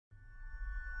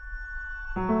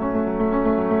The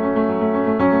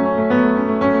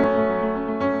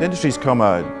industry's come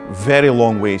a very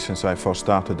long way since I first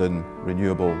started in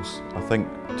renewables. I think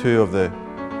two of the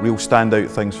real standout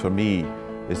things for me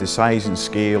is the size and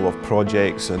scale of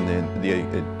projects and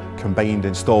the combined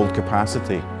installed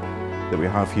capacity that we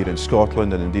have here in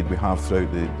Scotland, and indeed we have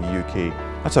throughout the UK.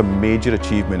 That's a major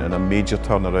achievement and a major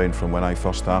turnaround from when I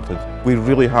first started. We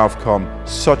really have come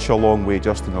such a long way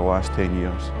just in the last 10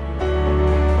 years.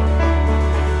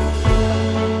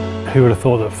 Who would have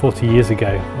thought that 40 years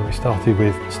ago, when we started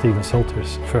with Stephen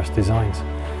Salter's first designs,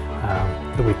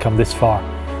 that we'd come this far.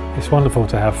 It's wonderful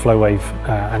to have Flowwave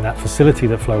and that facility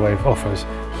that Flowwave offers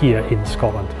here in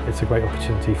Scotland. It's a great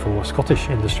opportunity for Scottish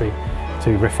industry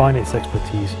to refine its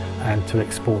expertise and to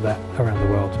export that around the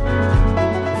world.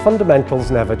 The fundamentals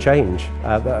never change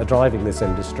that are driving this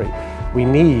industry. We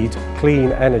need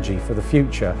clean energy for the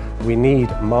future. We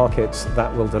need markets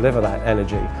that will deliver that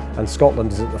energy, and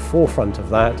Scotland is at the forefront of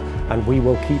that, and we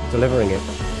will keep delivering it.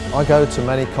 I go to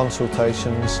many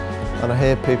consultations and I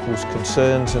hear people's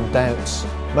concerns and doubts,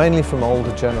 mainly from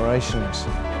older generations.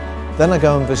 Then I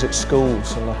go and visit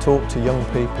schools and I talk to young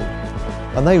people,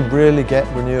 and they really get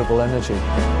renewable energy.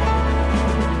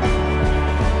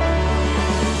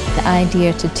 The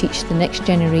idea to teach the next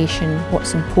generation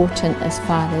what's important as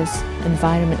far as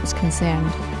environment is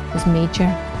concerned is major.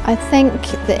 I think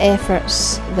the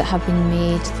efforts that have been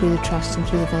made through the Trust and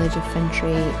through the Village of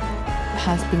Fintry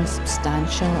has been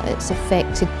substantial. It's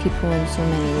affected people in so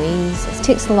many ways. It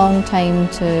takes a long time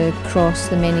to cross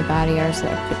the many barriers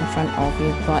that are put in front of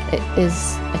you, but it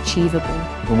is achievable.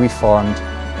 When we formed,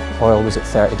 oil was at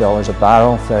 $30 a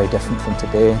barrel, very different from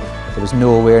today. There was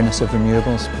no awareness of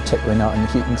renewables, particularly not on the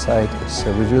heating side. So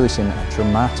we've really seen a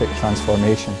dramatic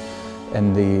transformation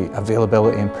in the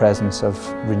availability and presence of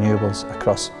renewables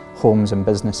across homes and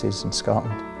businesses in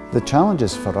Scotland. The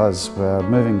challenges for us were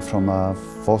moving from a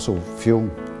fossil fuel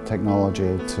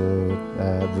technology to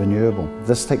renewable.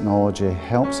 This technology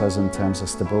helps us in terms of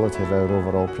stability of our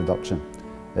overall production.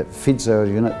 It feeds our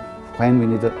unit when we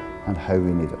need it and how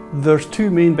we need it. There's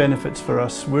two main benefits for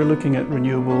us. We're looking at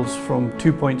renewables from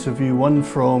 2 points of view. One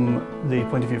from the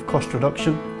point of view of cost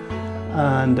reduction,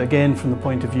 and again from the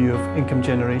point of view of income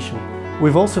generation.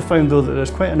 We've also found though that there's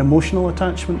quite an emotional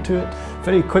attachment to it.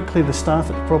 Very quickly the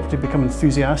staff at the property become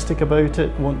enthusiastic about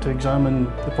it, want to examine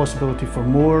the possibility for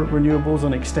more renewables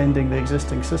and extending the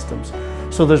existing systems.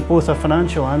 So there's both a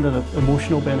financial and an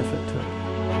emotional benefit to it.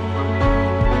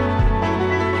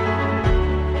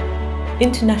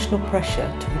 International pressure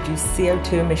to reduce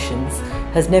CO2 emissions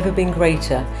has never been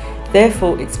greater.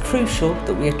 Therefore, it's crucial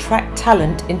that we attract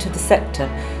talent into the sector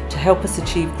to help us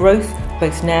achieve growth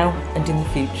both now and in the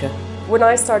future. When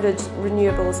I started,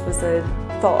 renewables was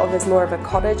thought of as more of a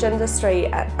cottage industry,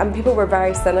 and people were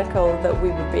very cynical that we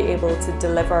would be able to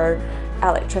deliver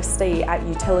electricity at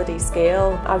utility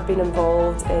scale. I've been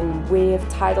involved in wave,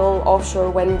 tidal,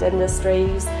 offshore wind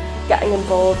industries, getting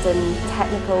involved in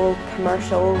technical,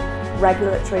 commercial,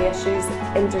 regulatory issues,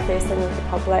 interfacing with the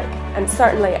public, and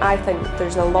certainly I think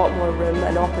there's a lot more room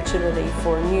and opportunity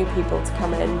for new people to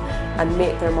come in and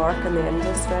make their mark in the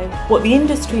industry. What the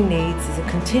industry needs is a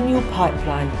continual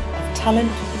pipeline of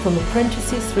talent from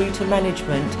apprentices through to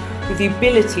management, with the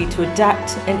ability to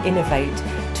adapt and innovate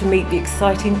to meet the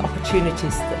exciting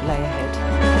opportunities that lay ahead.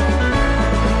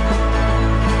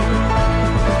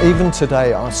 Even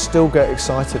today, I still get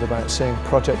excited about seeing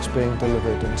projects being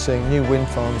delivered and seeing new wind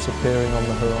farms appearing on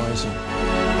the horizon.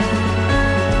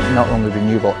 Not only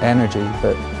renewable energy,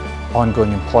 but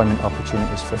ongoing employment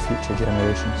opportunities for future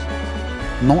generations.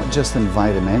 Not just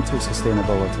environmental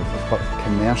sustainability, but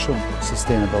commercial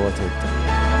sustainability.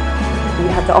 You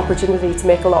have the opportunity to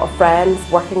make a lot of friends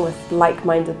working with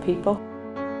like-minded people.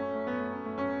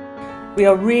 We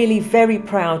are really very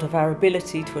proud of our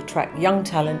ability to attract young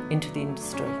talent into the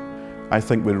industry. I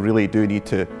think we really do need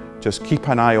to just keep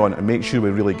an eye on it and make sure we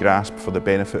really grasp for the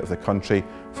benefit of the country,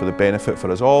 for the benefit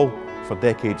for us all, for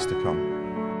decades to come.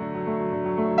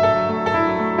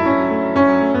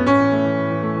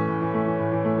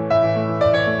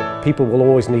 People will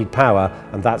always need power,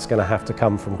 and that's going to have to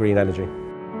come from green energy.